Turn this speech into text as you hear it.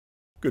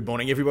Good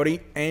morning, everybody,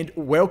 and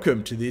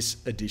welcome to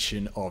this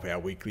edition of our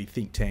weekly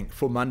think tank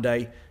for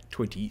Monday,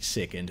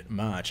 22nd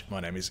March. My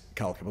name is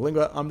Carl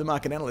Cabalingua. I'm the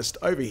market analyst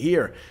over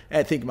here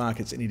at Think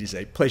Markets, and it is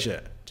a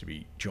pleasure to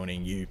be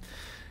joining you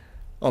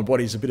on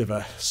what is a bit of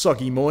a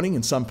soggy morning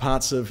in some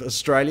parts of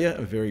Australia,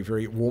 a very,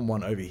 very warm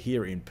one over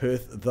here in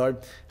Perth, though.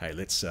 Hey,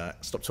 let's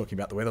stop talking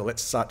about the weather.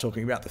 Let's start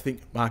talking about the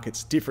Think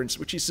Markets difference,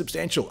 which is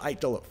substantial.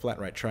 $8 flat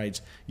rate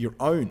trades, your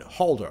own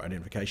holder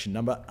identification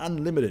number,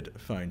 unlimited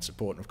phone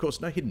support, and of course,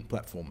 no hidden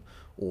platform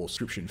or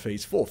subscription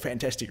fees. For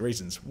fantastic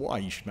reasons why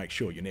you should make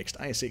sure your next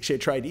ASX share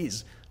trade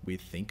is with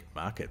Think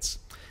Markets.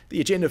 The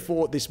agenda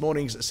for this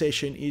morning's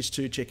session is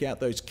to check out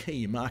those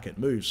key market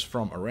moves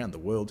from around the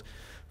world.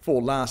 For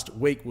last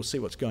week, we'll see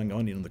what's going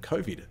on the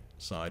COVID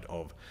side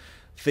of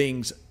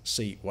things,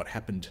 see what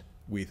happened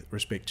with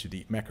respect to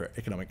the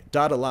macroeconomic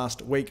data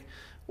last week.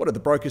 What do the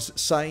brokers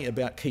say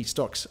about key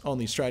stocks on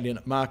the Australian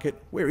market?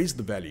 Where is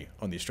the value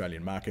on the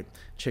Australian market?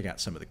 Check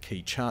out some of the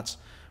key charts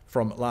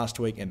from last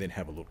week and then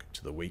have a look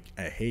to the week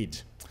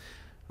ahead.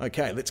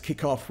 Okay, let's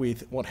kick off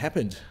with what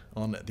happened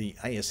on the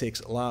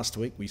ASX last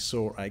week. We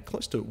saw a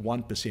close to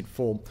 1%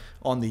 fall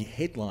on the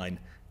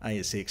headline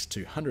ASX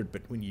 200,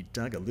 but when you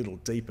dug a little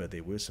deeper,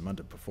 there were some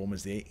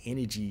underperformers there.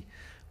 Energy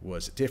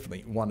was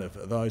definitely one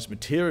of those.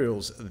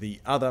 Materials, the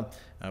other.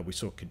 We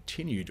saw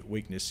continued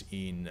weakness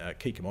in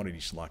key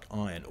commodities like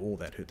iron ore.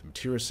 That hurt the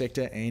material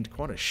sector, and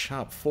quite a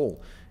sharp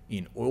fall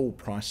in oil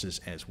prices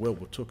as well.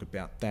 We'll talk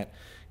about that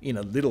in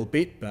a little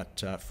bit, but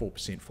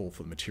 4% fall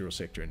for the material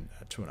sector and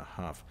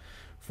 2.5%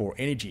 for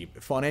energy.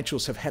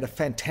 Financials have had a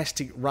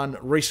fantastic run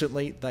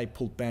recently. They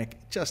pulled back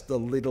just a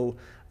little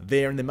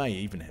there, and there may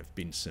even have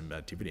been some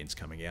dividends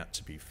coming out,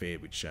 to be fair,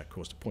 which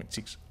caused a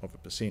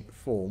 0.6%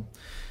 fall.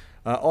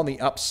 On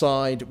the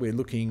upside, we're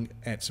looking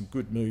at some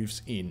good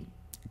moves in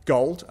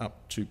gold,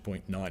 up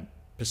 2.9%.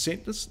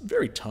 There's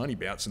very tiny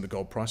bouts in the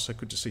gold price, so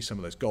good to see some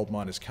of those gold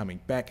miners coming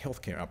back.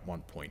 Healthcare up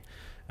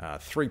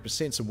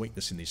 1.3%. Some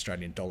weakness in the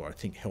Australian dollar, I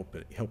think,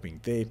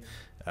 helping there.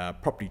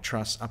 Property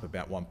trusts up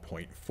about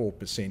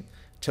 1.4%.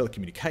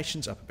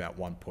 Telecommunications up about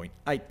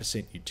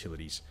 1.8%.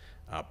 Utilities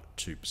up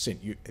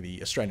 2%.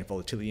 The Australian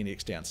Volatility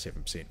Index down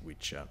 7%,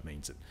 which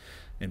means that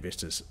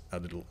investors are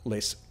a little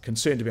less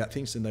concerned about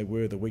things than they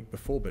were the week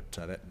before, but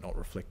that not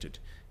reflected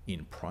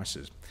in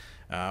prices.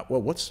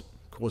 Well, what's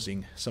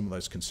causing some of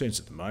those concerns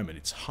at the moment?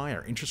 It's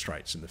higher interest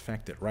rates and the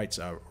fact that rates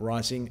are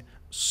rising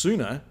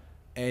sooner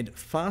and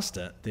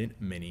faster than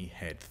many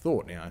had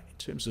thought. Now, in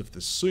terms of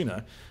the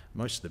sooner,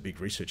 most of the big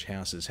research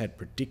houses had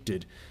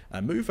predicted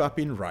a move up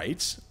in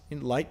rates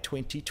in late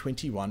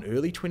 2021,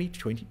 early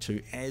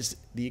 2022, as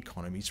the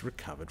economies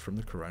recovered from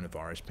the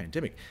coronavirus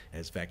pandemic.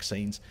 As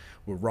vaccines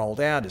were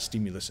rolled out, as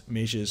stimulus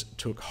measures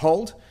took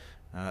hold,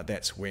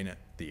 that's when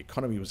the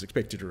economy was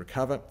expected to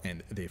recover,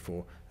 and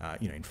therefore,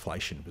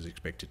 inflation was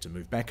expected to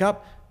move back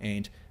up.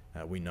 And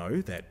we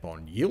know that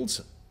bond yields,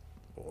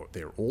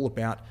 they're all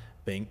about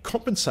being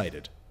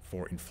compensated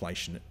for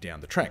inflation down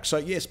the track. So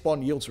yes,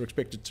 bond yields are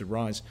expected to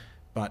rise,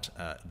 but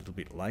a little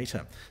bit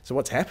later. So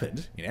what's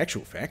happened, in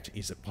actual fact,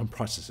 is that bond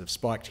prices have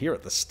spiked here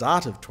at the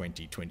start of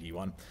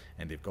 2021,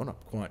 and they've gone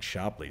up quite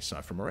sharply.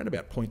 So from around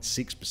about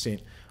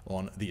 0.6%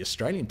 on the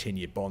Australian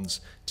 10-year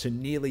bonds to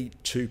nearly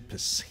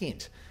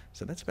 2%.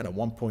 So that's about a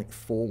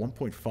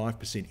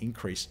 1.5%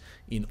 increase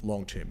in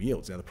long-term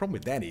yields. Now, the problem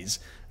with that is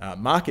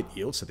market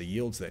yields, so the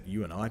yields that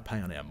you and I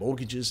pay on our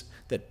mortgages,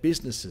 that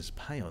businesses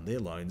pay on their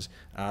loans,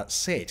 are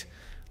set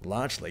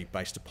largely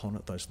based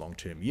upon those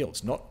long-term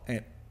yields,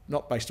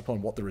 not based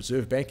upon what the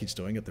Reserve Bank is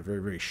doing at the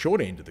very, very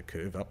short end of the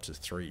curve, up to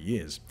 3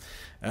 years.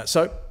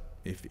 So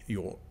if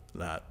your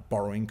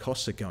borrowing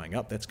costs are going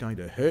up, that's going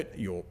to hurt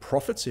your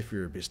profits if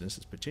you're a business.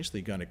 It's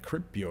potentially going to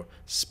crimp your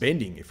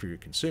spending if you're a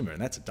consumer,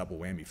 and that's a double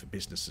whammy for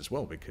business as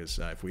well, because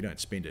if we don't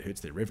spend, it hurts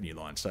their revenue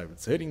line. So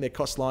it's hurting their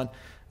cost line,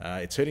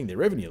 it's hurting their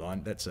revenue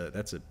line. That's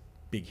a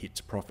big hit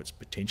to profits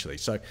potentially.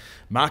 So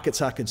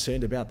markets are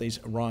concerned about these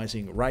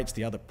rising rates.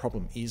 The other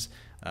problem is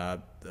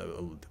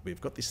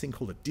we've got this thing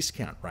called a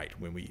discount rate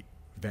when we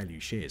value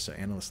shares. So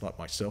analysts like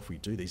myself, we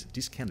do these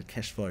discounted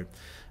cash flow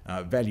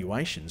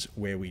valuations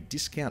where we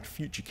discount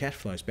future cash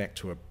flows back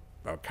to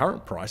a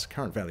current price,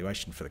 current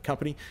valuation for the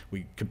company.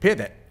 We compare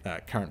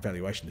that current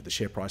valuation to the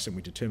share price, and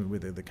we determine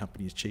whether the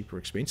company is cheap or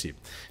expensive.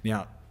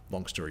 Now,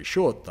 long story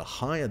short, the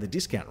higher the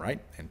discount rate,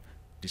 and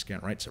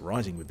discount rates are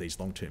rising with these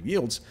long-term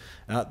yields,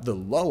 the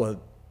lower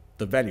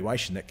the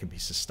valuation that can be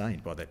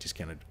sustained by that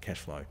discounted cash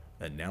flow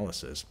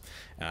analysis.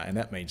 And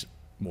that means,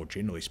 more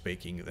generally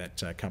speaking,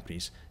 that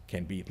companies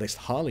can be less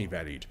highly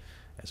valued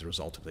as a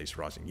result of these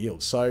rising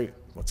yields. So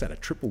what's that, a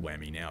triple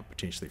whammy now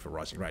potentially for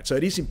rising rates? So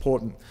it is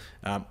important.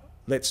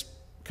 Let's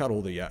cut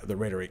all the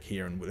rhetoric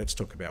here and let's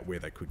talk about where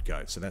they could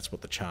go. So that's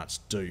what the charts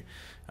do.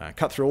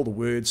 Cut through all the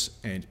words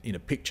and in a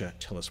picture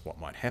tell us what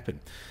might happen.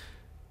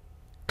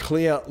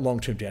 clear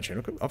long-term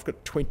downtrend. I've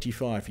got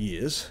 25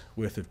 years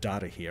worth of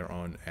data here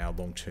on our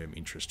long-term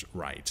interest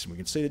rates, and we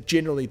can see that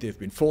generally they've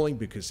been falling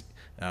because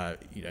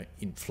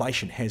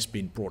inflation has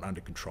been brought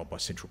under control by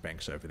central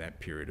banks over that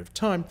period of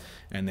time,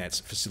 and that's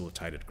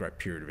facilitated a great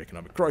period of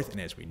economic growth, and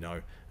as we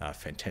know,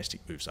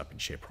 fantastic moves up in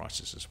share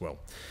prices as well.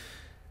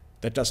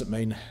 That doesn't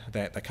mean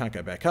that they can't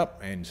go back up,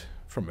 and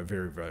from a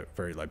very, very,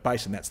 very low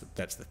base, and that's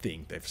the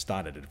thing. They've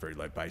started at a very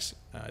low base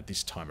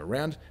this time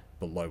around,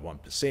 below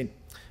 1%.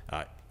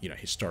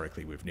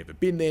 Historically, we've never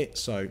been there,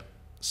 so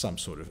some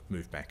sort of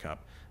move back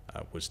up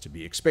was to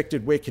be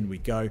expected. Where can we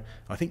go?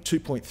 I think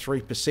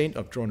 2.3%.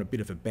 I've drawn a bit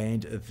of a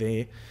band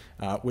there,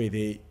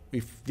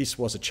 if this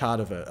was a chart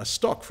of a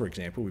stock, for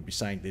example, we'd be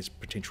saying there's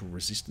potential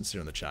resistance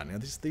there on the chart. Now,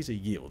 these are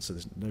yields, so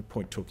there's no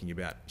point talking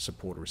about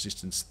support or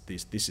resistance.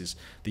 This is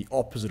the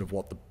opposite of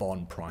what the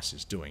bond price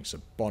is doing. So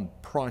bond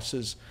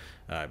prices,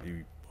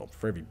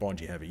 for every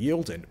bond you have a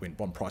yield, and when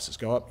bond prices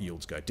go up,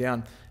 yields go down.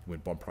 And when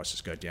bond prices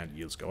go down,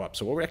 yields go up.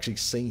 So what we're actually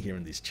seeing here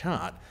in this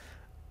chart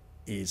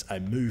is a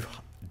move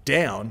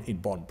down in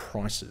bond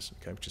prices,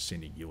 okay, which is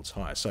sending yields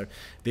higher. So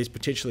there's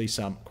potentially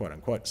some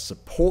quote-unquote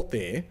support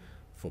there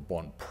for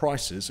bond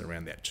prices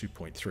around that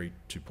 2.3,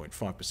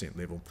 2.5%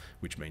 level,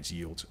 which means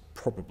yields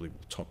probably will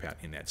top out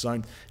in that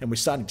zone. And we're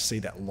starting to see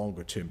that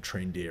longer-term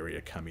trend area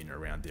come in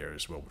around there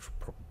as well, which will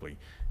probably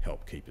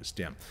help keep us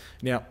down.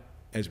 Now,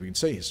 as we can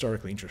see,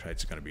 historically, interest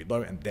rates are going to be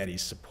low, and that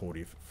is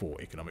supportive for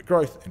economic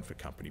growth and for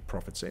company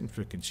profits and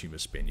for consumer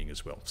spending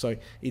as well. So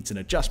it's an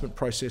adjustment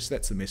process.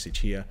 That's the message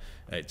here.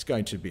 It's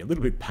going to be a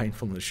little bit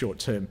painful in the short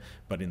term,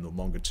 but in the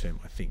longer term,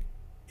 I think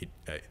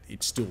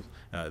it's still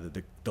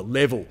the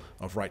level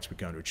of rates we're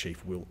going to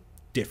achieve will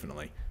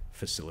definitely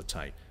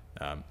facilitate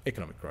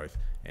economic growth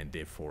and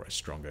therefore a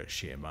stronger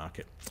share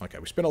market. Okay,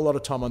 we spent a lot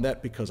of time on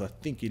that because I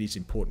think it is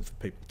important for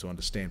people to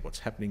understand what's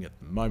happening at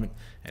the moment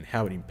and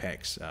how it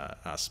impacts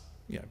us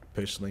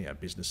personally, our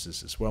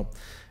businesses as well.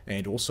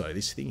 And also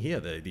this thing here,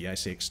 the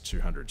ASX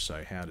 200.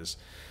 So how does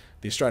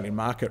the Australian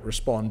market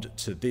respond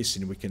to this?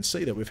 And we can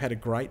see that we've had a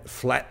great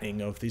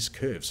flattening of this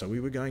curve. So we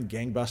were going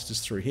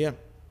gangbusters through here.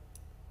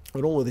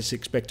 And all of this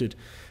expected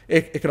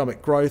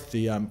economic growth,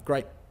 the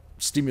great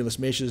stimulus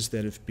measures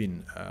that have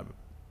been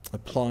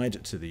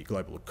applied to the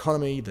global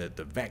economy, the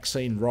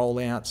vaccine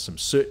rollout, some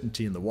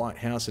certainty in the White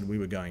House, and we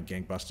were going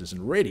gangbusters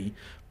and ready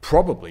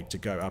probably to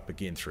go up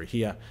again through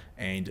here,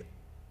 and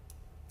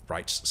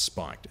rates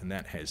spiked, and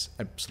that has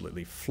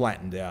absolutely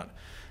flattened out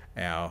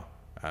our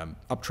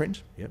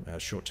uptrend. Our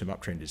short-term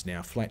uptrend is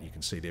now flat. You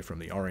can see there from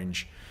the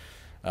orange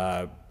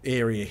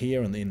area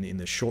here and in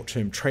the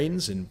short-term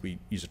trends, and we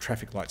use a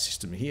traffic light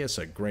system here.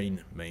 So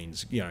green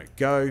means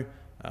go.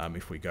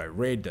 If we go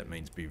red, that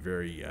means be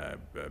very,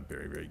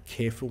 very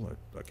careful.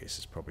 I guess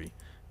it's probably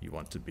you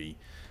want to be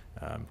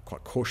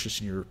quite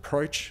cautious in your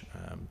approach,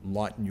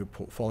 lighten your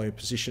portfolio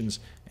positions,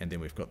 and then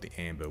we've got the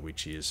amber,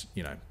 which is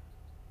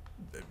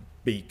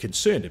be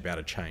concerned about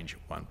a change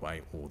one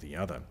way or the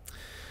other.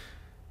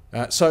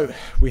 So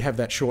we have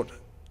that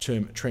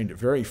short-term trend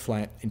very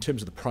flat. In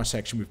terms of the price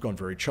action, we've gone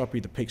very choppy.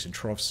 The peaks and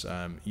troughs,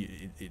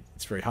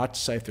 it's very hard to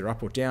say if they're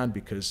up or down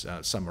because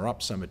some are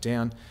up, some are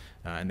down,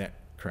 and that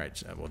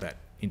creates, that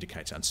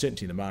indicates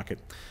uncertainty in the market.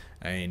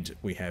 And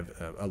we have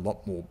a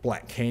lot more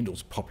black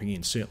candles popping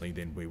in, certainly,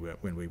 than we were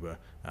when we were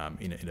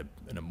in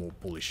a more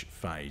bullish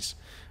phase.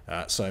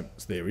 So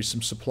there is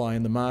some supply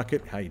in the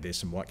market. Hey, there's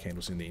some white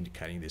candles in there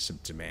indicating there's some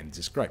demand. There's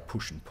this great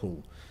push and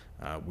pull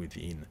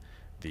within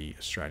the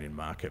Australian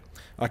market.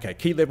 Okay,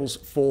 key levels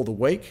for the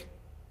week.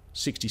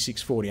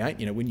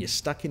 66.48. When you're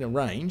stuck in a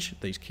range,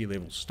 these key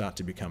levels start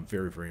to become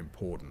very, very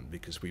important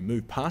because we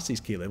move past these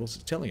key levels.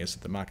 It's telling us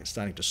that the market's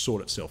starting to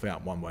sort itself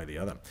out one way or the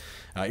other.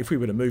 If we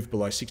were to move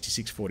below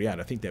 66.48,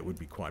 I think that would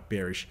be quite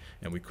bearish,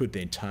 and we could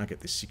then target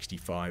the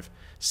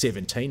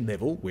 65.17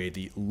 level where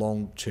the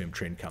long-term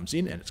trend comes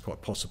in, and it's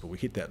quite possible we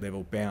hit that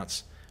level,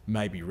 bounce,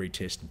 maybe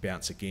retest and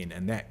bounce again,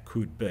 and that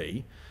could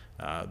be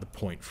the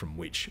point from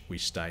which we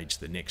stage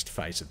the next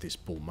phase of this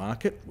bull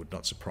market. Would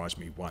not surprise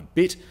me one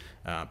bit,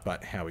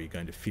 but how are you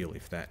going to feel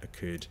if that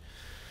occurred?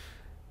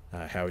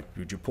 How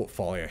would your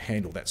portfolio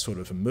handle that sort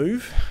of a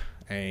move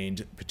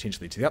and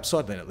potentially to the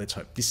upside? Then let's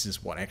hope this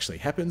is what actually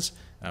happens.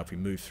 If we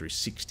move through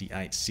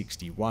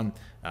 68.61,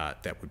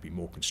 that would be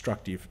more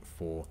constructive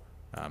for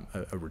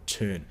a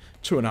return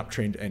to an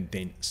uptrend, and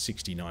then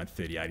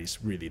 69.38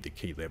 is really the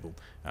key level,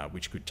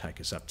 which could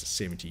take us up to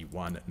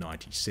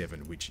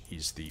 71.97, which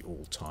is the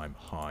all-time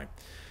high.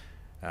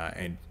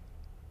 And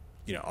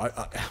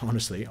I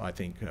honestly, I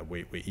think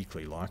we're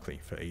equally likely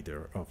for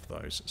either of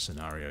those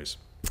scenarios.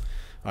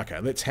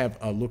 Okay, let's have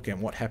a look at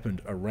what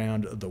happened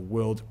around the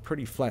world.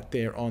 Pretty flat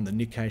there on the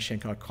Nikkei.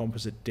 Shanghai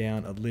Composite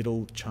down a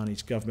little.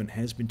 Chinese government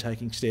has been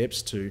taking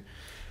steps to,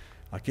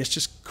 I guess,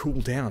 just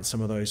cool down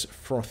some of those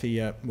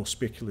frothier, more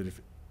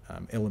speculative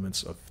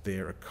elements of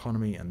their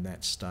economy, and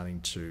that's starting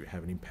to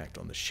have an impact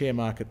on the share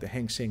market. The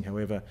Hang Seng,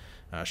 however,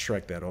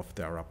 shrugged that off.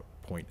 They were up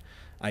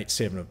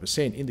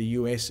 0.87%. In the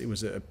US, it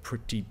was a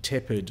pretty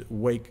tepid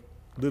week,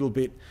 a little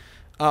bit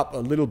up, a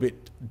little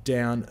bit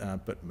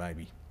down, but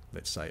maybe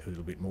let's say a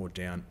little bit more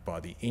down by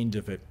the end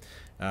of it.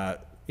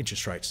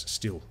 Interest rates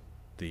still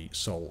the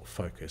sole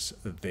focus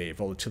there.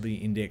 Volatility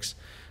index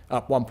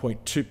up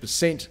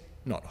 1.2%,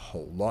 not a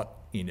whole lot.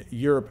 In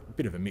Europe, a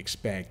bit of a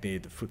mixed bag there.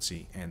 The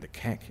FTSE and the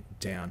CAC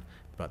down,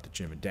 but the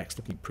German DAX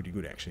looking pretty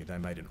good actually. They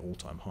made an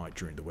all-time high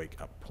during the week,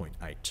 up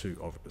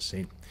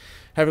 0.82%.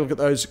 Have a look at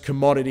those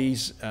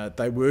commodities.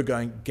 They were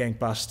going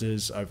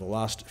gangbusters over the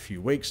last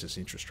few weeks as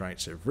interest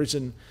rates have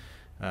risen,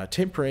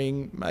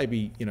 tempering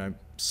maybe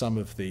some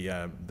of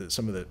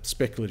the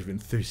speculative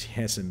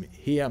enthusiasm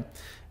here.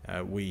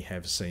 We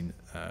have seen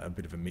a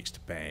bit of a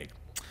mixed bag.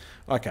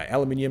 Okay,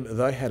 aluminium,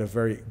 they had a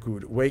very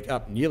good week,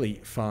 up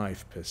nearly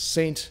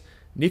 5%.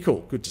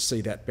 Nickel, good to see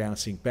that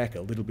bouncing back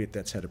a little bit.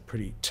 That's had a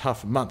pretty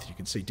tough month. You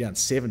can see down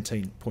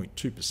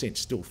 17.2%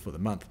 still for the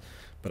month,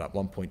 but up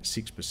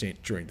 1.6%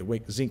 during the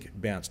week. Zinc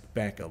bounced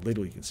back a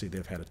little. You can see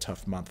they've had a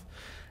tough month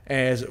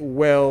as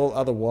well.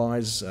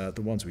 Otherwise,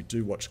 the ones we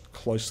do watch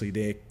closely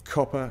there,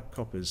 copper.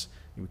 Copper's,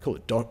 we call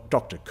it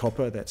Dr.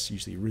 Copper. That's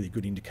usually a really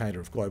good indicator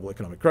of global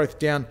economic growth.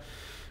 Down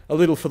a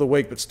little for the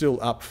week, but still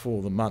up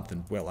for the month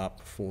and well up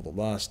for the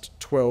last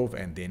 12.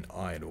 And then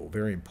iron ore,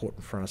 very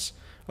important for us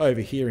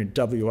over here in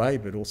WA,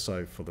 but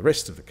also for the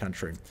rest of the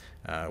country.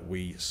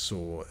 We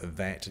saw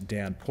that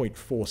down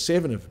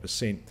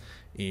 0.47%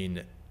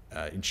 in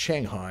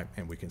Shanghai,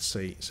 and we can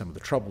see some of the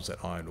troubles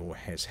that iron ore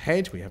has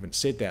had. We haven't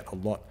said that a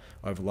lot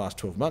over the last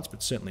 12 months,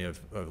 but certainly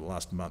over the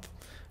last month,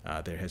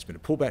 there has been a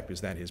pullback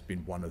because that has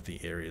been one of the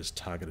areas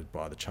targeted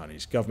by the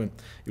Chinese government.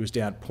 It was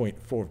down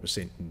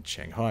 0.4% in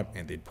Shanghai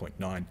and then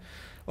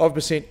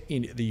 0.9%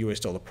 in the US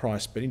dollar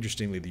price. But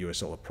interestingly, the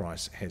US dollar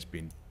price has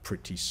been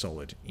pretty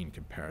solid in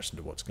comparison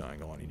to what's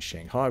going on in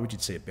Shanghai. We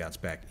did see it bounce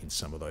back in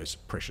some of those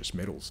precious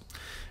metals.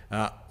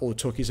 All the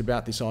talk is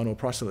about this iron ore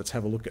price, so let's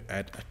have a look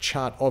at a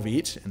chart of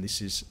it. And this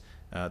is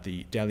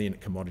the Dalian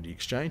Commodity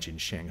Exchange in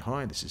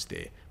Shanghai. This is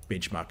their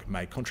benchmark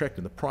May contract,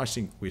 and the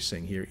pricing we're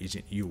seeing here is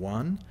in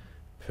yuan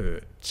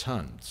per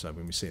tonne. So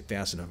when we see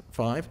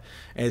 1,005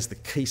 as the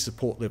key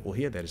support level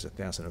here, that is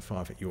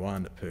 1,005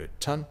 yuan per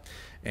tonne.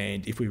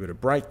 And if we were to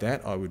break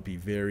that, I would be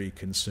very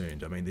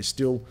concerned. I mean, there's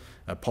still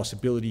a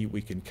possibility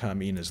we can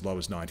come in as low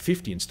as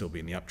 950 and still be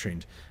in the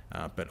uptrend,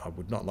 but I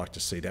would not like to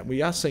see that.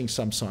 We are seeing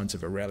some signs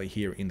of a rally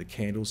here in the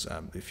candles,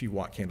 a few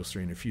white candles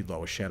through and a few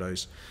lower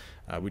shadows,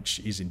 which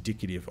is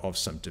indicative of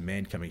some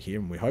demand coming here.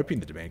 And we're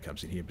hoping the demand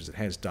comes in here because it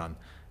has done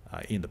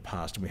in the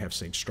past, and we have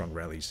seen strong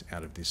rallies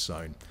out of this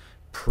zone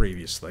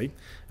previously.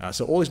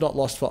 So all is not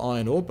lost for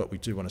iron ore, but we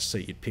do want to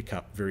see it pick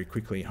up very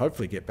quickly,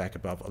 hopefully get back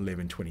above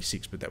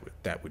 1126, but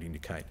that would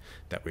indicate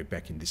that we're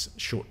back in this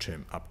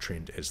short-term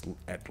uptrend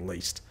at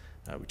least,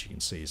 which you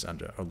can see is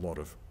under a lot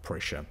of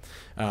pressure.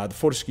 The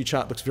Fortescue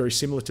chart looks very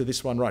similar to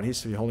this one right here.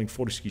 So if you're holding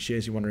Fortescue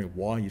shares, you're wondering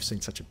why you've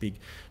seen such a big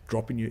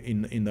drop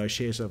in those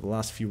shares over the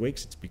last few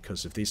weeks. It's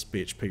because of this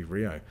BHP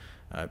Rio.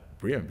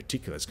 Rio in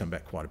particular has come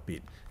back quite a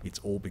bit. It's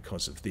all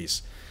because of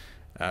this.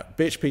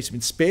 BHP's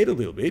been spared a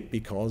little bit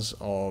because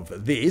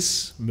of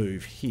this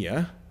move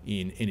here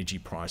in energy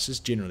prices.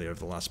 Generally over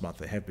the last month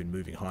they have been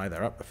moving higher.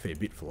 They're up a fair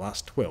bit for the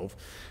last 12.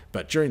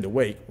 But during the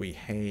week we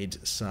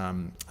had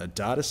some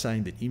data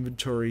saying that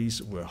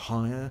inventories were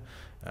higher.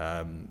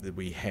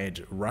 We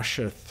had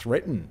Russia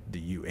threaten the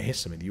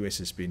US. I mean, the US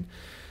there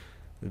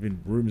have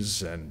been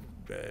rumours and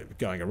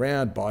going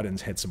around.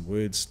 Biden's had some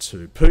words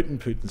to Putin.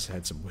 Putin's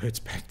had some words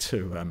back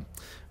to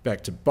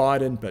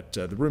Biden, but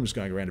the rumours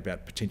going around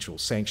about potential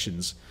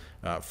sanctions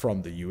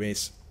from the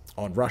US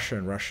on Russia,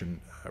 and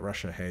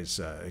Russia has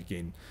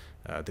again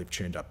they've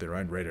churned up their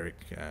own rhetoric,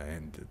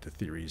 and the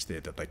theory is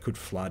there that they could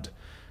flood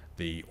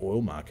the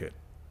oil market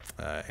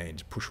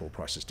and push oil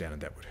prices down,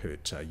 and that would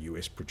hurt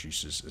US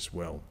producers as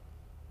well.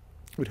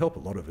 It would help a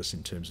lot of us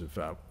in terms of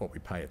what we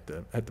pay at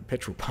the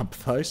petrol pump,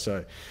 though.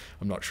 So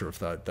I'm not sure if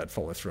they'd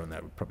follow through on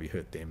that. Would probably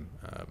hurt them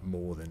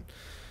more than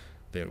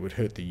that would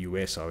hurt the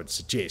US, I would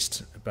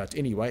suggest. But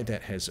anyway,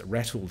 that has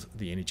rattled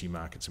the energy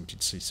markets, and we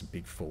did see some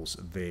big falls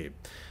there.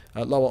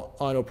 Lower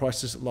iron ore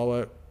prices,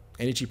 lower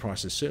energy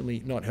prices,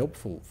 certainly not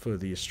helpful for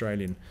the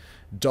Australian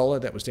dollar.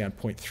 That was down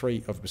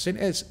 0.3%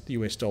 as the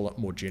US dollar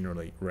more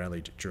generally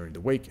rallied during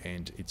the week.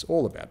 And it's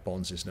all about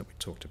bonds, isn't it? We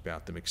talked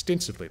about them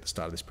extensively at the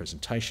start of this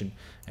presentation,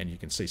 and you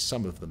can see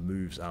some of the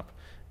moves up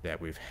that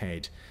we've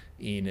had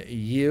in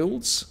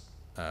yields,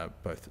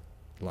 both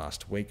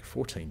last week,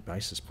 14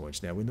 basis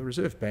points. Now, when the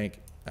Reserve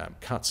Bank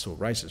cuts or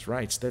raises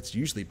rates, that's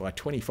usually by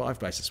 25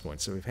 basis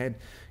points. So we've had,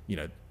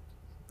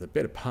 the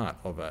better part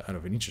of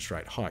an interest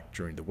rate hike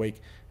during the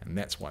week, and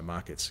that's why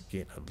markets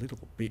get a little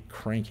bit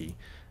cranky,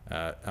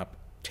 up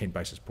 10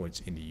 basis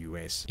points in the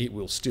US. It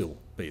will still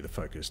be the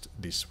focus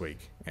this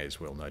week as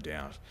well, no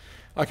doubt.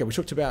 Okay, we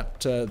talked about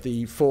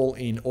the fall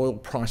in oil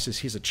prices.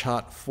 Here's a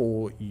chart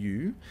for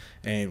you,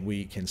 and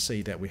we can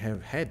see that we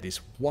have had this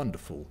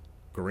wonderful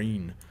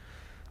green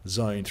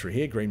zone through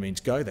here. Green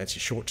means go. That's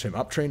your short-term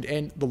uptrend,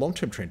 and the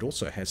long-term trend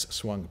also has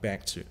swung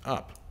back to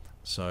up.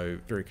 So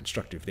very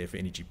constructive there for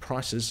energy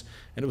prices,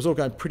 and it was all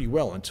going pretty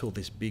well until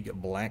this big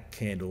black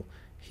candle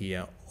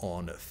here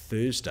on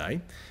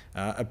Thursday.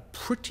 A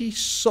pretty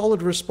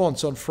solid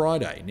response on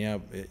Friday.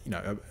 Now,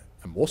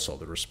 a more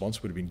solid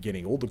response would have been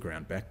getting all the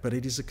ground back, but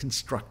it is a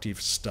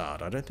constructive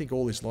start. I don't think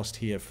all is lost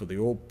here for the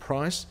oil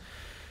price.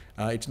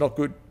 It's not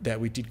good that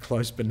we did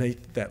close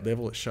beneath that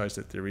level. It shows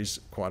that there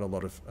is quite a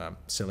lot of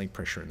selling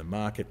pressure in the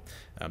market.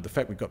 The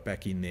fact we got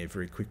back in there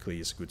very quickly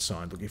is a good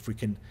sign. Look, if we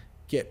can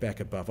get back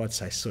above, I'd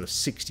say sort of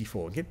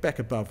 64, get back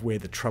above where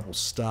the trouble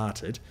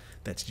started,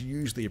 that's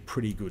usually a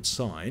pretty good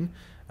sign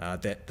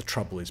that the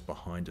trouble is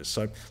behind us.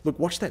 So look,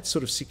 watch that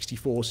sort of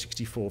 64,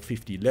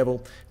 64.50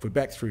 level. If we're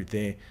back through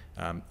there,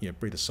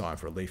 breathe a sigh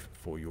of relief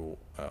for your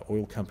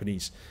oil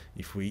companies.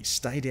 If we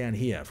stay down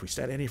here, for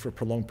a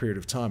prolonged period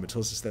of time, it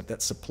tells us that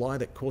that supply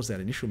that caused that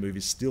initial move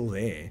is still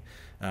there.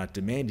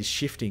 Demand is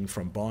shifting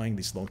from buying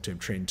this long-term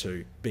trend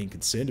to being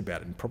concerned about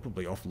it and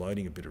probably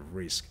offloading a bit of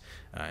risk.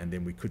 And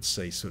then we could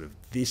see sort of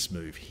this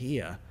move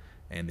here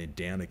and then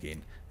down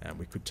again.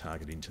 We could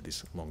target into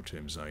this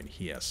long-term zone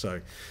here.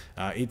 So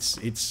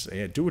it's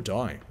do or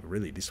die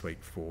really this week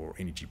for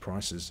energy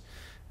prices,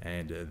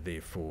 and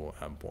therefore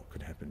what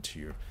could happen to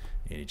your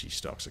energy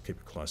stocks. So keep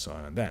a close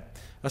eye on that.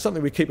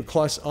 Something we keep a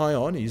close eye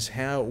on is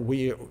how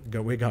we're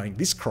going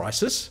this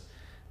crisis.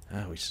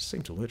 We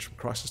seem to lurch from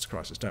crisis to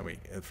crisis, don't we?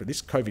 For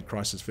this COVID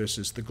crisis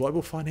versus the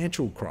global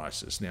financial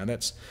crisis. Now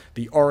that's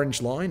the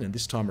orange line, and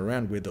this time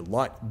around we're the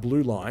light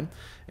blue line,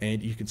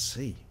 and you can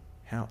see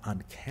how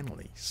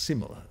uncannily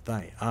similar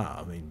they are.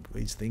 I mean,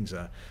 these things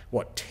are,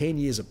 10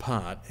 years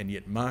apart, and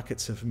yet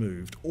markets have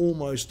moved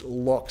almost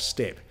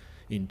lockstep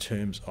in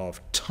terms of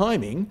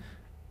timing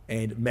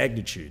and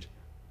magnitude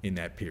in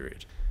that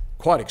period.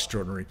 Quite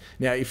extraordinary.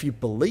 Now, if you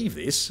believe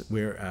this,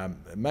 we're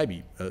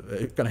maybe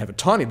going to have a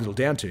tiny little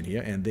downturn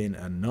here and then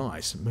a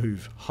nice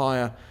move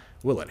higher.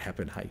 Will it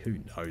happen? Hey, who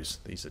knows?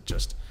 These are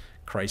just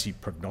crazy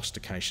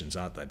prognostications,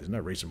 aren't they? There's no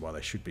reason why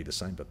they should be the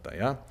same, but they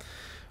are.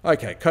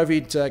 Okay,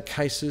 COVID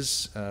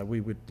cases.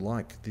 We would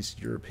like this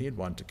European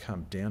one to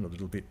come down a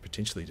little bit,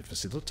 potentially to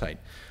facilitate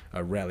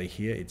a rally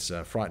here. It's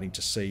frightening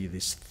to see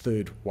this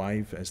third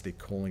wave, as they're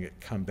calling it,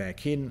 come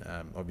back in.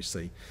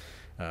 Obviously,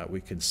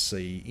 we can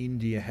see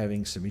India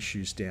having some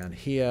issues down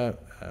here.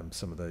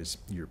 Some of those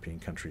European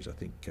countries, I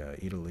think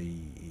Italy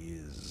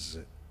is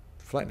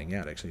flattening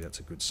out, actually. That's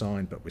a good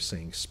sign, but we're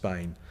seeing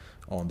Spain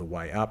on the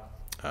way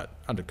up,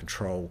 under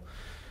control.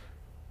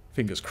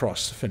 Fingers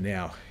crossed for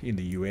now in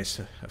the US,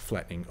 a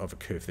flattening of a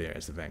curve there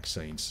as the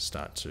vaccines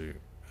start to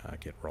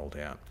get rolled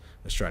out.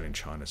 Australia and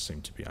China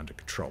seem to be under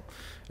control.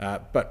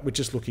 But we're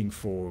just looking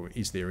for,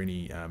 is there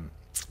any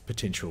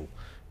potential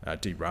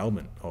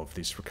derailment of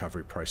this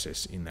recovery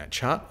process in that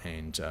chart?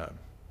 And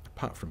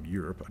apart from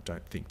Europe, I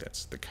don't think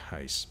that's the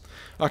case.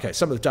 Okay,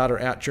 some of the data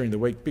out during the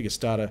week.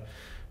 Biggest data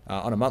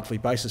on a monthly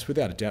basis,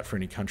 without a doubt, for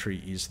any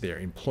country is their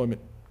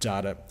employment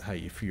data. Hey,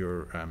 if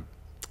you're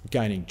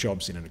gaining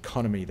jobs in an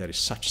economy, that is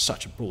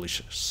such a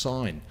bullish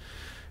sign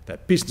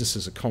that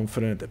businesses are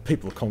confident, that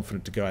people are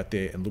confident to go out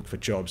there and look for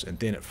jobs, and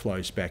then it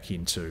flows back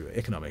into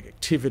economic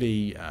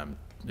activity.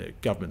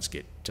 Governments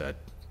get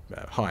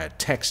higher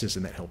taxes,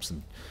 and that helps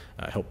them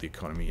help the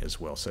economy as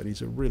well. So it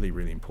is a really,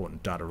 really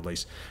important data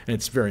release, and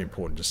it's very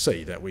important to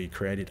see that we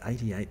created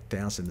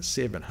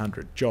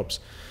 88,700 jobs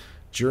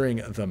during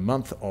the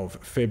month of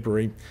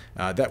February.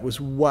 That was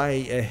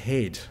way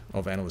ahead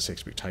of analysts'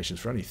 expectations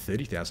for only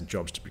 30,000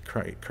 jobs to be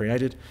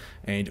created,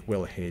 and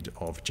well ahead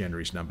of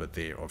January's number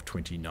there of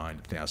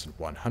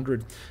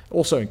 29,100.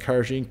 Also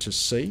encouraging to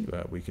see,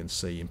 we can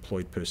see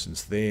employed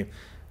persons there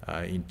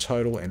in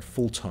total and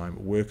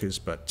full-time workers,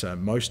 but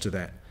most of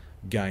that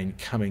gain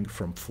coming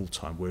from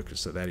full-time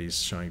workers. So that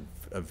is showing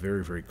a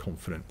very, very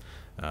confident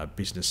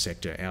business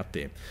sector out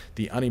there.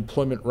 The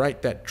unemployment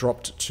rate, that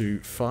dropped to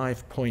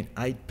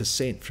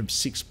 5.8% from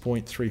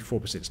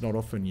 6.34%. It's not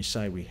often you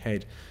say we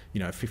had,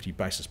 a 50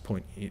 basis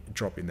point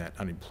drop in that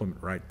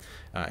unemployment rate,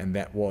 and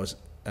that was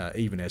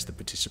even as the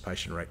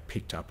participation rate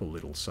picked up a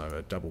little. So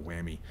a double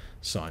whammy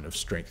sign of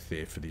strength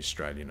there for the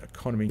Australian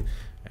economy,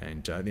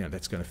 and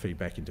that's going to feed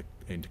back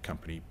into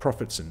company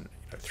profits and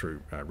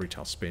through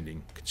retail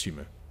spending,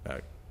 consumer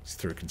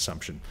through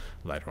consumption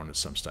later on at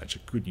some stage. So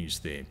good news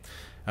there.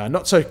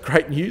 Not so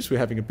great news. We're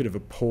having a bit of a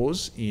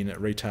pause in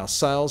retail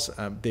sales.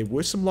 There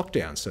were some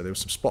lockdowns. So there were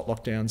some spot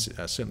lockdowns,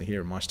 certainly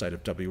here in my state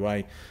of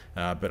WA,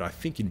 but I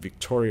think in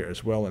Victoria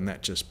as well, and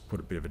that just put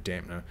a bit of a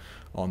dampener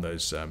on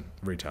those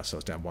retail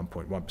sales, down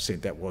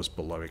 1.1%. That was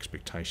below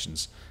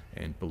expectations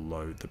and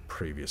below the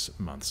previous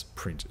month's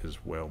print as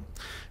well.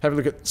 Have a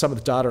look at some of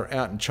the data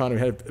out in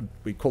China.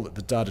 We call it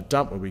the data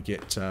dump, where we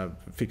get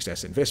fixed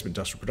asset investment,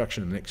 industrial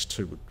production, and the next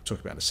two we'll talk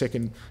about in a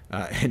second.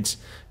 And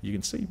you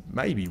can see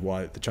maybe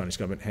why the Chinese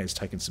government has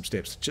taken some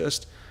steps to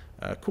just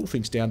cool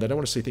things down. They don't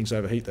want to see things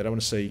overheat. They don't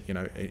want to see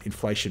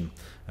inflation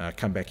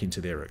come back into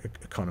their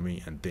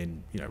economy and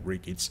then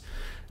wreak its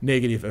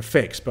negative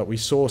effects. But we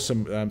saw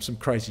some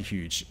crazy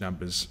huge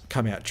numbers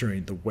come out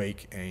during the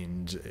week,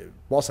 and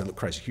whilst they look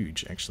crazy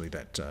huge, actually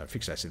that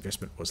fixed asset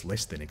investment was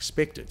less than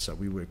expected. So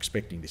we were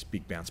expecting this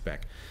big bounce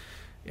back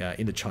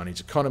in the Chinese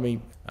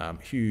economy.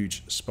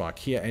 Huge spike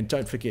here. And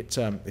don't forget,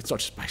 it's not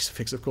just base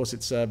effects, of course.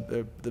 It's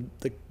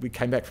we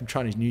came back from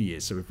Chinese New Year,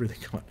 so we've really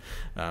got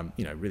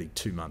really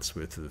 2 months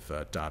worth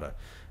of data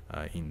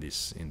in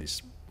this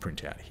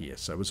printout here.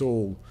 So it was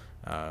all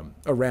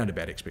around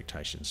about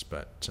expectations,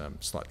 but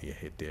slightly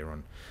ahead there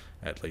on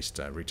at least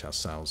retail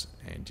sales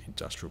and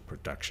industrial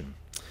production.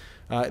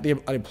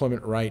 The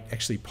unemployment rate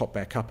actually popped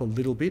back up a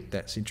little bit.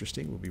 That's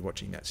interesting. We'll be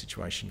watching that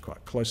situation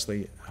quite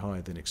closely.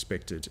 Higher than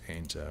expected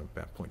and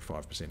about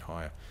 0.5%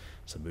 higher.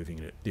 So moving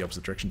in the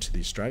opposite direction to the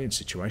Australian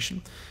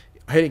situation.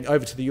 Heading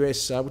over to the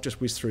US, we'll just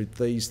whiz through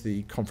these.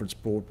 The conference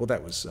board, well,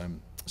 that was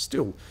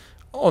still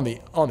on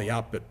the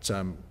up, but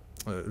a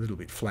little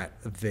bit flat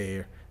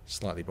there,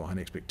 slightly behind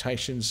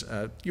expectations.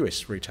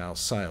 US retail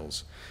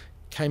sales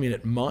came in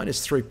at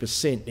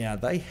 -3%. Now,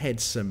 they had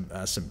some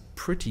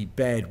pretty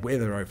bad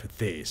weather over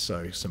there,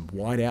 so some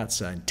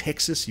whiteouts in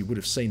Texas. You would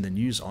have seen the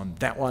news on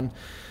that one.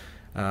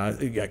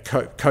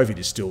 COVID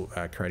is still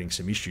creating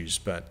some issues,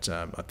 but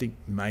I think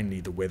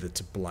mainly the weather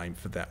to blame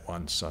for that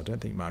one. So I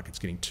don't think market's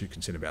getting too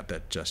concerned about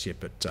that just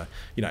yet. But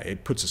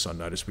it puts us on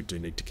notice. We do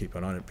need to keep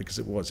an eye on it because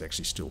it was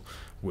actually still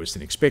worse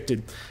than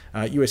expected.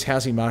 US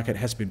housing market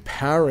has been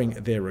powering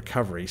their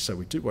recovery, so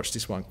we do watch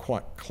this one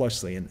quite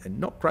closely, and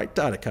not great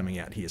data coming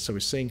out here. So we're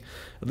seeing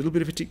a little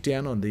bit of a tick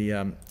down on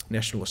the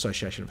National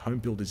Association of Home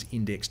Builders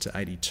Index to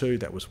 82.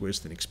 That was worse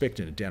than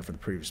expected and down from the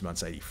previous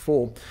month's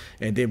 84.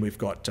 And then we've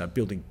got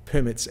building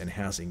permits and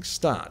housing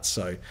starts.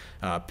 So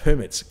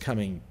permits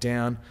coming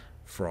down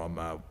from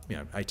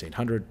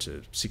 1,800 to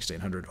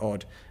 1,600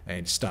 odd,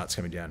 and starts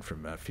coming down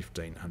from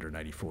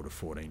 1,584 to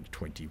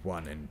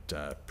 1,421, and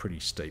pretty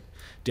steep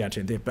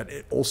downturn there, but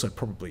it also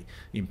probably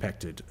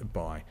impacted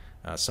by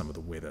some of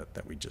the weather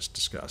that we just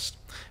discussed.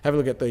 Have a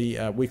look at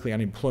the weekly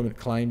unemployment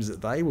claims.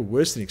 They were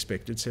worse than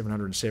expected,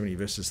 770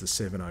 versus the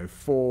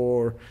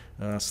 704,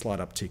 slight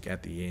uptick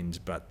at the end,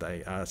 but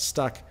they are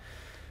stuck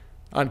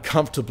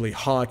uncomfortably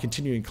high.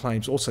 Continuing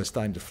claims also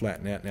starting to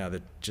flatten out now. They're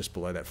just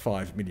below that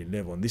 5 million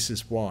level, and this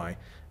is why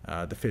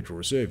the Federal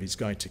Reserve is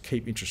going to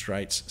keep interest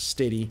rates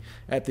steady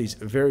at these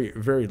very,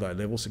 very low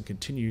levels and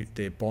continue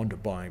their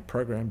bond buying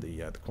program,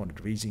 the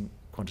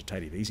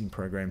quantitative easing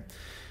program,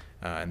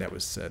 and that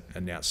was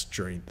announced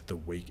during the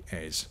week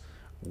as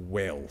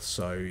well.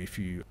 So if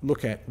you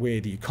look at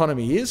where the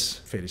economy is,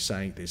 fair to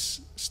say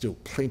there's still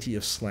plenty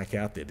of slack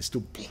out there. There's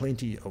still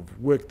plenty of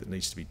work that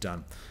needs to be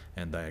done,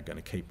 and they are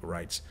going to keep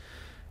rates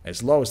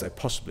as low as they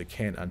possibly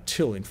can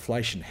until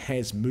inflation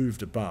has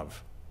moved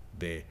above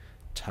their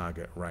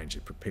target range.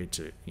 They're prepared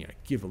to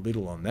give a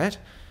little on that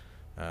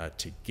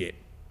to get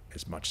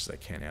as much as they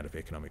can out of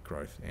economic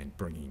growth and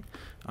bringing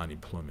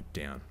unemployment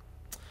down.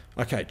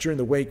 Okay, during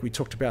the week we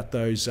talked about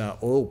those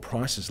oil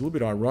prices. A little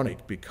bit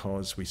ironic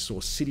because we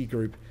saw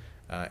Citigroup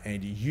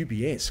and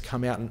UBS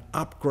come out and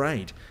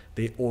upgrade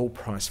their oil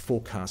price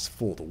forecast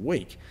for the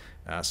week.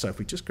 So if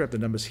we just grab the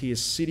numbers here,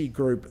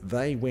 Citigroup,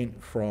 they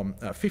went from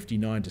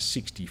 $59 to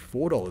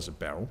 $64 a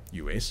barrel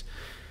US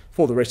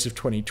for the rest of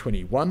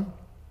 2021.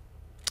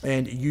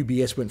 And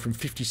UBS went from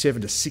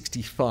 57 to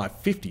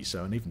 65.50,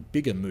 so an even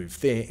bigger move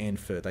there. And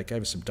they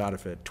gave us some data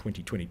for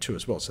 2022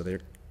 as well. So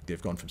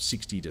they've gone from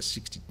 60 to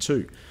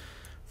 62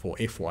 for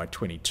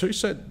FY22.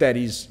 So that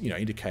is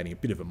indicating a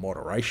bit of a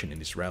moderation in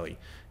this rally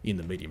in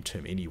the medium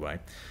term anyway.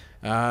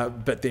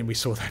 But then we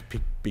saw that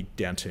big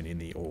downturn in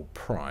the oil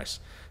price.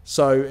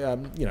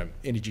 So,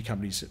 energy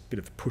companies, a bit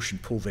of a push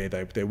and pull there.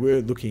 They were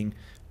looking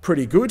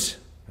pretty good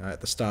at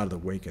the start of the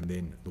week and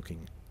then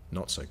looking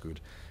not so good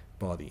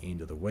by the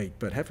end of the week.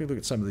 But having a look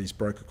at some of these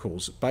broker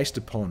calls, based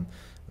upon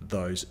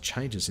those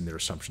changes in their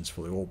assumptions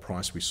for the oil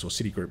price, we saw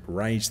Citigroup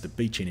raise the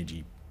Beach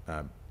Energy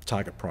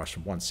target price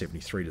from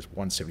 173 to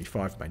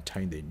 175,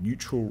 maintain their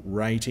neutral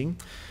rating.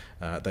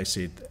 They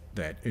said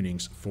that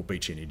earnings for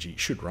Beach Energy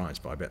should rise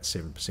by about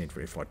 7%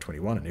 for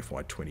FY21 and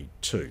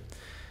FY22.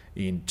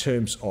 In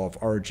terms of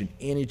Origin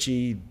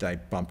Energy, they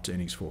bumped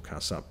earnings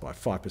forecasts up by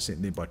 5%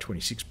 and then by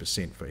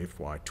 26% for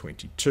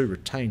FY22,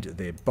 retained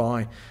their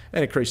buy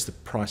and increased the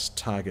price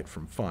target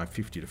from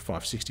 550 to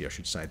 560, I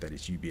should say, that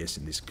is UBS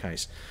in this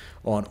case.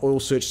 On Oil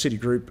Search,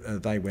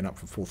 Citigroup, they went up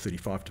from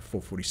 435 to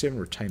 447,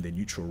 retained their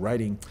neutral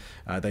rating.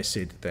 They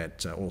said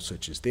that Oil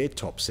Search is their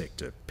top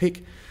sector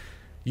pick.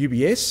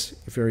 UBS,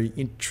 very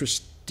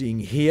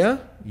interesting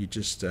here. You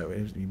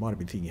might have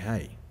been thinking,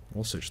 hey,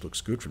 Oil Search looks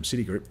good from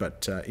Citigroup,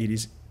 but it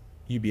is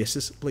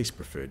UBS's least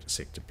preferred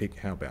sector pick.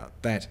 How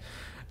about that?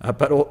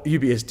 But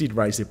UBS did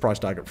raise their price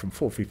target from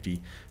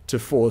 450 to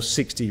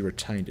 460,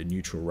 retained a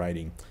neutral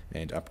rating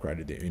and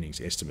upgraded their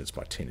earnings estimates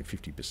by 10 and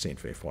 50%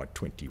 for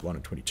FY21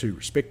 and 22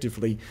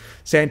 respectively.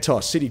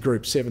 Santos,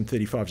 Citigroup,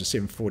 735 to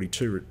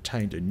 742,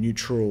 retained a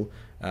neutral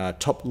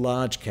top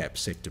large cap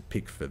sector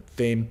pick for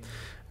them.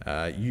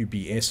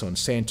 UBS on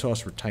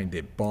Santos retained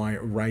their buy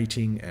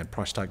rating and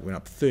price target went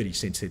up 30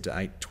 cents there to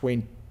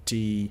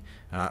 820.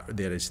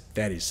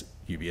 That is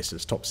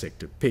UBS's top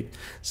sector pick.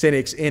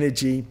 Cenex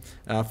Energy,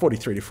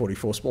 43 to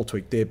 44, small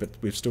tweak there, but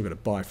we've still got a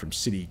buy from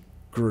Citigroup,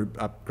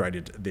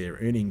 upgraded their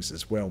earnings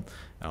as well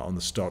on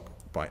the stock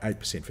by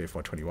 8% for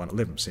FY21,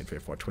 11% for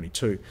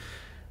FY22.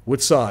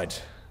 Woodside,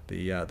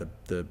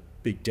 the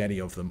big daddy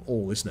of them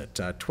all, isn't it?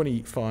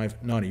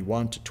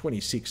 25.91 to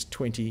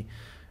 26.20.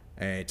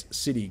 At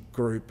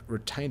Citigroup,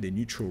 retained their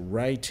neutral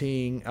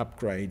rating,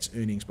 upgrades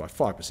earnings by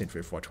 5%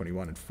 for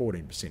FY21 and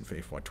 14% for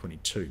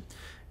FY22.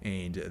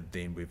 And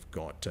then we've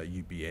got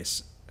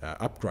UBS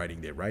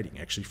upgrading their rating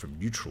actually from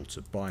neutral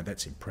to buy.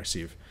 That's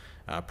impressive.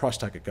 Price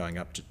target going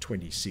up to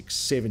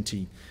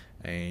 26.70,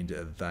 and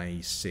they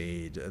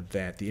said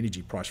that the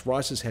energy price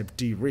rises have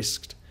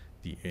de-risked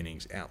the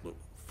earnings outlook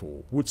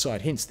for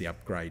Woodside, hence the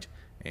upgrade,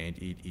 and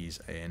it is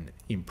an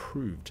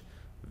improved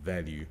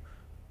value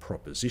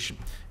proposition.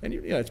 And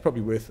it's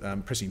probably worth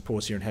pressing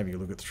pause here and having a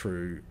look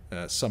through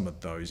some of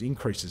those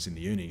increases in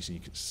the earnings, and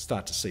you can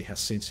start to see how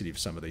sensitive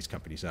some of these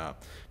companies are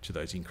to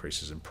those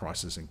increases in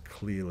prices. And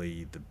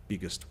clearly the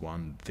biggest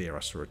one there,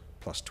 I saw it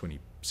plus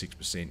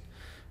 26%,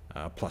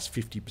 plus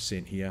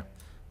 50% here,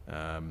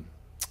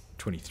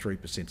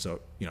 23%.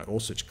 So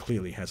Allsearch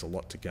clearly has a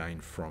lot to gain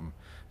from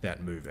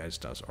that move, as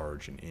does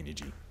Origin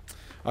Energy.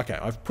 Okay,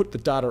 I've put the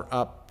data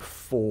up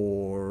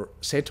for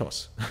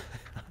Santos.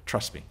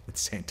 Trust me,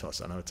 it's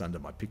Santos. I know it's under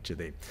my picture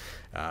there.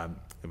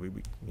 We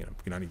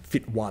can only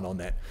fit one on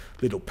that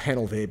little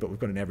panel there, but we've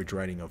got an average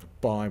rating of a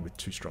buy with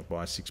 2 strong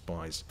buys, 6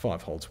 buys,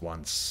 5 holds,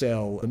 1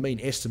 sell. The mean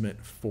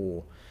estimate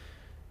for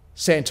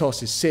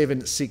Santos is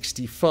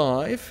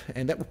 765,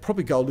 and that will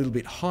probably go a little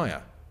bit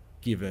higher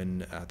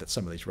given that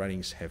some of these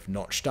ratings have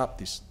notched up.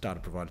 This data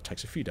provider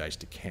takes a few days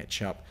to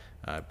catch up,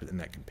 but then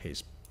that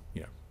compares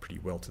pretty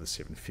well to the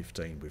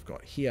 715 we've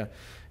got here.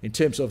 In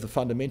terms of the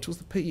fundamentals,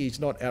 the PE is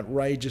not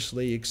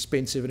outrageously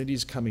expensive, and it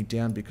is coming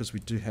down because we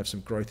do have some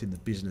growth in the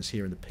business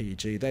here in the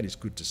PEG. That is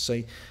good to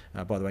see.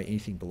 By the way,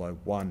 anything below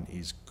 1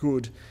 is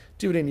good.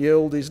 Dividend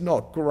yield is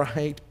not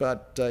great,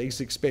 but is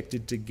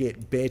expected to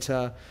get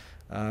better.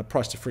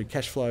 Price to free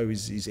cash flow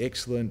is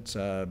excellent.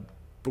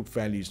 Book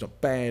value is not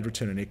bad.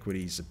 Return on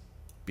equity is a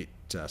bit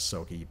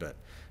soggy, but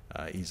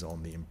is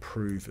on the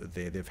improve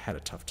there. They've had a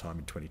tough time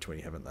in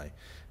 2020, haven't they,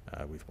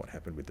 with what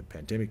happened with the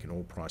pandemic and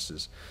oil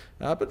prices.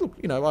 But look,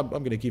 I'm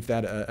going to give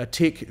that a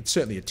tick. It's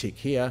certainly a tick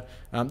here.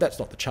 That's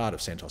not the chart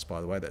of Santos,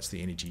 by the way. That's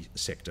the energy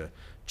sector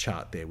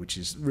chart there, which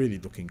is really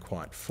looking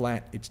quite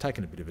flat. It's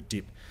taken a bit of a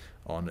dip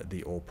on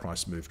the oil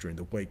price move during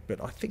the week,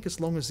 but I think as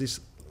long as this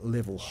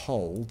level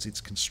holds,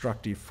 it's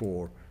constructive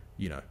for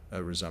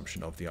a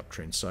resumption of the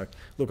uptrend. So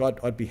look,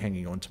 I'd be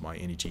hanging on to my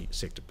energy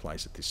sector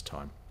plays at this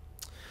time.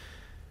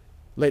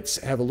 Let's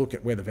have a look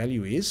at where the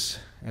value is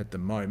at the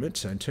moment.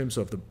 So in terms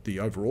of the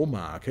overall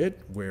market,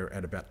 we're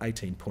at about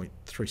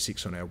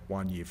 18.36 on our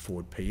 1-year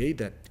forward PE.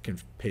 That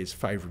compares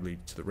favourably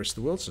to the rest of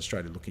the world. So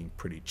Australia looking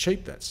pretty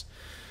cheap. That's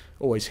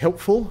always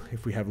helpful.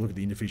 If we have a look at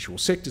the individual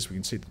sectors, we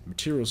can see that the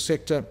materials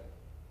sector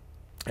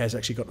has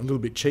actually gotten a little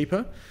bit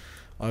cheaper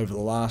over the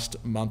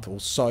last month or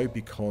so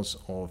because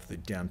of the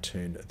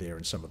downturn there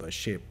in some of those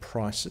share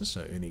prices.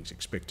 So earnings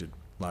expected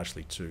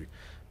largely to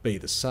be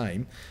the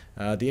same.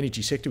 The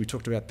energy sector, we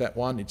talked about that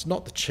one. It's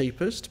not the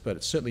cheapest, but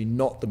it's certainly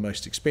not the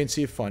most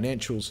expensive.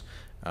 Financials,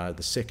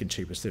 the second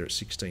cheapest there at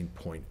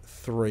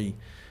 16.3.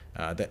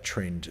 That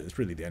trend is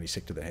really the only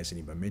sector that has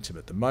any momentum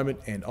at the moment,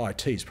 and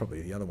IT is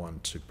probably the other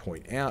one to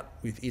point out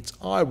with its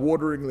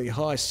eye-wateringly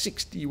high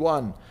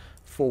 61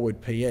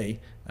 forward PE,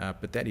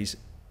 but that is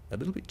a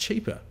little bit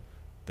cheaper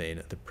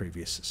than the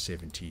previous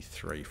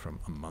 73 from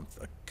a month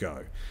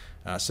ago.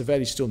 So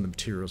value's still in the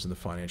materials and the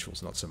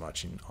financials, not so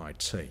much in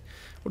IT.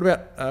 What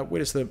about where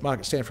does the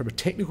market stand from a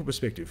technical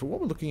perspective? Well,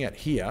 what we're looking at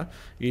here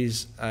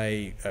is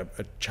a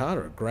chart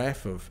or a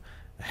graph of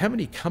how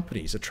many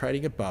companies are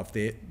trading above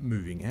their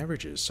moving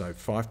averages. So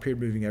 5-period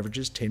moving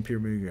averages,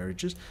 10-period moving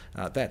averages.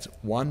 That's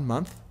 1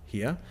 month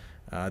here.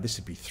 This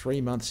would be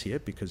 3 months here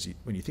because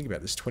when you think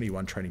about this,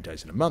 21 trading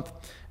days in a month.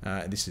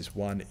 This is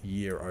 1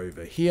 year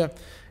over here.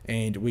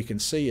 And we can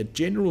see a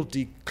general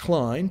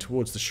decline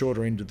towards the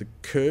shorter end of the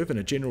curve and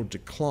a general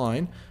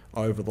decline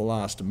over the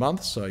last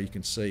month. So you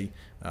can see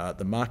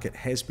the market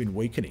has been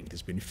weakening.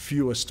 There's been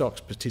fewer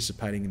stocks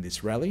participating in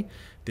this rally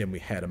than we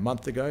had a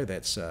month ago.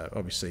 That's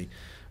obviously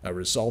a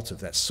result of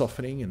that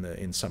softening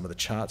in some of the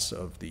charts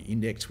of the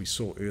index we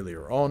saw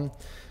earlier on.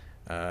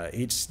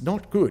 It's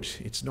not good.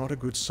 It's not a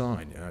good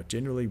sign.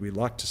 Generally, we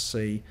like to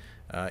see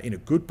in a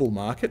good bull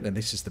market, and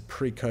this is the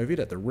pre-COVID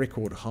at the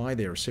record high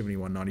there of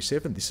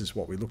 71.97. This is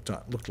what we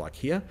looked like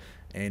here,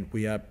 and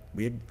we're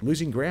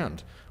losing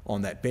ground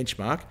on that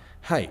benchmark.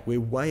 Hey, we're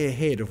way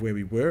ahead of where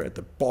we were at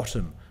the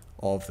bottom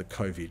of the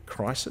COVID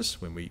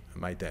crisis when we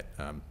made that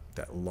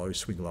low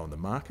swing low in the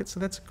market. So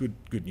that's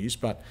good news.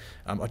 But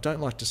I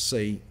don't like to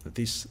see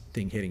this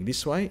thing heading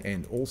this way,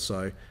 and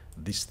also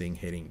this thing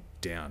heading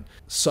down.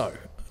 So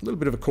a little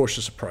bit of a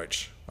cautious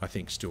approach, I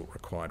think, still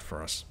required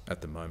for us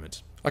at the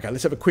moment. Okay,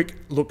 let's have a quick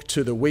look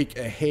to the week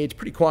ahead.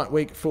 Pretty quiet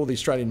week for the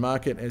Australian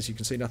market. As you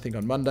can see, nothing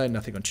on Monday,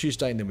 nothing on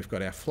Tuesday, and then we've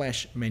got our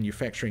flash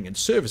manufacturing and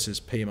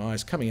services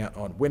PMIs coming out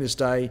on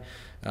Wednesday.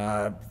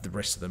 The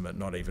rest of them are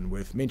not even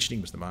worth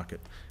mentioning because the market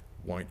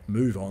won't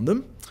move on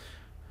them.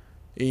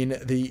 In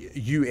the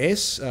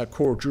US,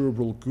 core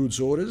durable goods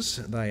orders,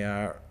 they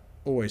are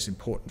always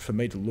important for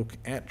me to look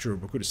at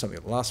durable goods as something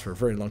that lasts for a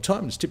very long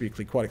time. It's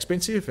typically quite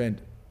expensive,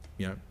 and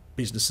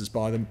businesses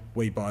buy them,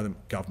 we buy them,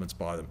 governments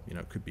buy them.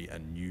 It could be a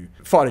new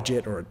fighter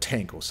jet or a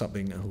tank or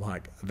something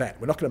like that.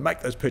 We're not going to make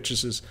those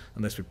purchases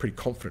unless we're pretty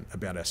confident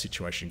about our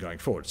situation going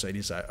forward. So it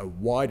is a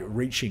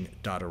wide-reaching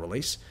data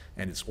release,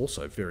 and it's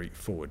also very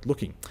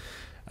forward-looking.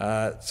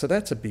 So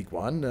that's a big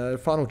one.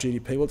 Final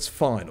GDP, well, it's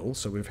final,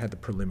 so we've had the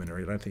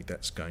preliminary. I don't think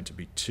that's going to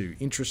be too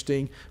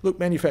interesting. Look,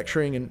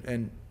 manufacturing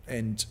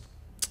and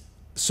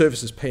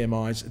services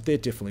PMIs, they're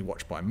definitely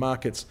watched by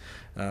markets,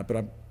 but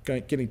I'm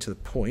getting to the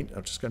point.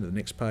 I'll just go to the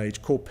next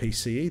page. Core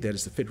PCE, that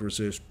is the Federal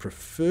Reserve's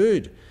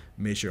preferred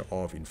measure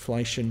of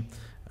inflation.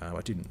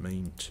 I didn't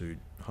mean to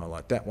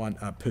highlight that one.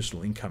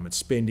 Personal income and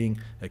spending,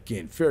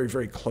 again, very,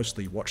 very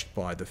closely watched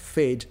by the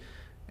Fed,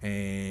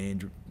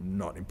 and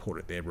not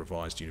important there,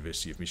 revised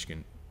University of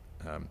Michigan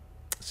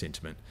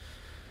sentiment.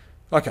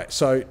 Okay,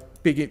 so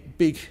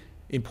big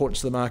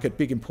importance to the market,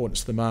 big importance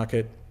to the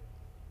market,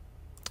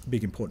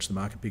 big importance to the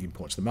market, big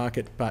importance to the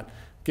market, but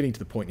getting to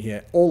the point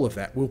here, all of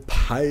that will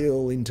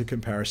pale into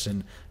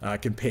comparison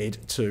compared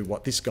to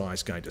what this guy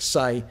is going to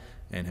say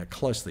and how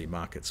closely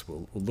markets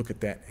will look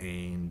at that.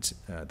 And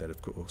that, of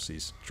course,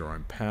 is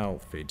Jerome Powell,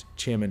 Fed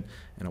chairman.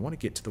 And I want to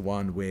get to the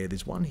one where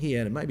there's one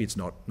here, and maybe it's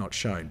not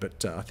shown,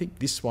 but I think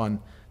this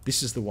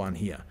is the one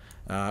here,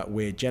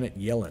 where Janet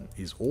Yellen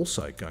is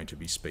also going to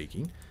be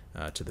speaking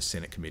to the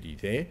Senate committee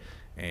there.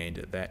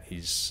 And that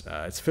is,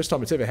 it's the first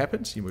time it's ever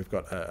happened. We've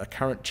got a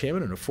current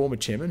chairman and a former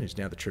chairman who's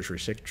now the Treasury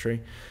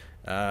Secretary,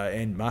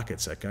 and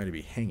markets are going to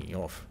be hanging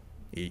off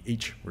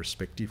each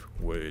respective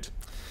word.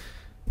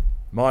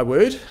 My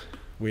word,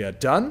 we are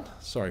done.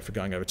 Sorry for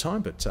going over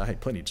time, but hey,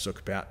 plenty to talk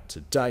about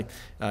today.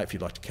 If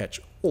you'd like to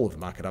catch all of the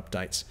market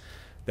updates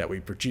that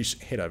we produce,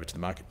 head over to the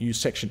market news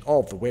section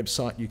of the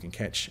website. You can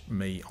catch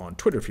me on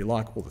Twitter if you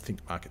like, all the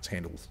Think Markets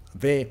handles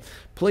there.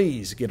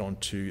 Please get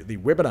onto the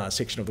webinar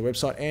section of the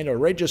website and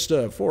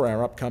register for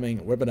our upcoming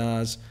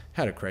webinars,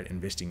 How to Create an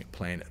Investing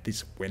Plan,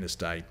 this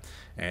Wednesday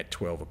at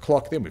 12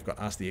 o'clock. Then we've got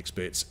Ask the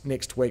Experts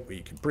next week, where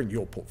you can bring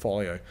your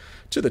portfolio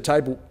to the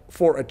table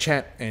for a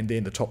chat, and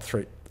then the top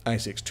 3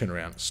 ASX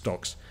turnaround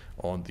stocks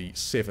on the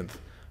 7th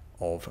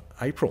of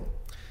April.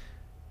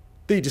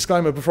 The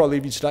disclaimer before I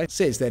leave you today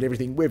says that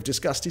everything we've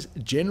discussed is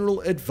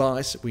general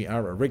advice. We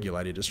are a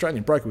regulated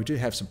Australian broker. We do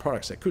have some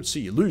products that could see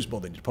you lose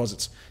more than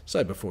deposits.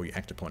 So before you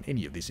act upon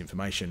any of this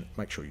information,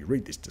 make sure you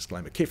read this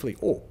disclaimer carefully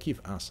or give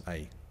us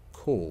a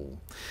call.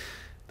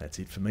 That's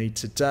it for me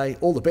today.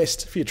 All the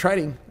best for your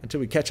trading.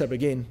 Until we catch up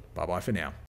again, bye-bye for now.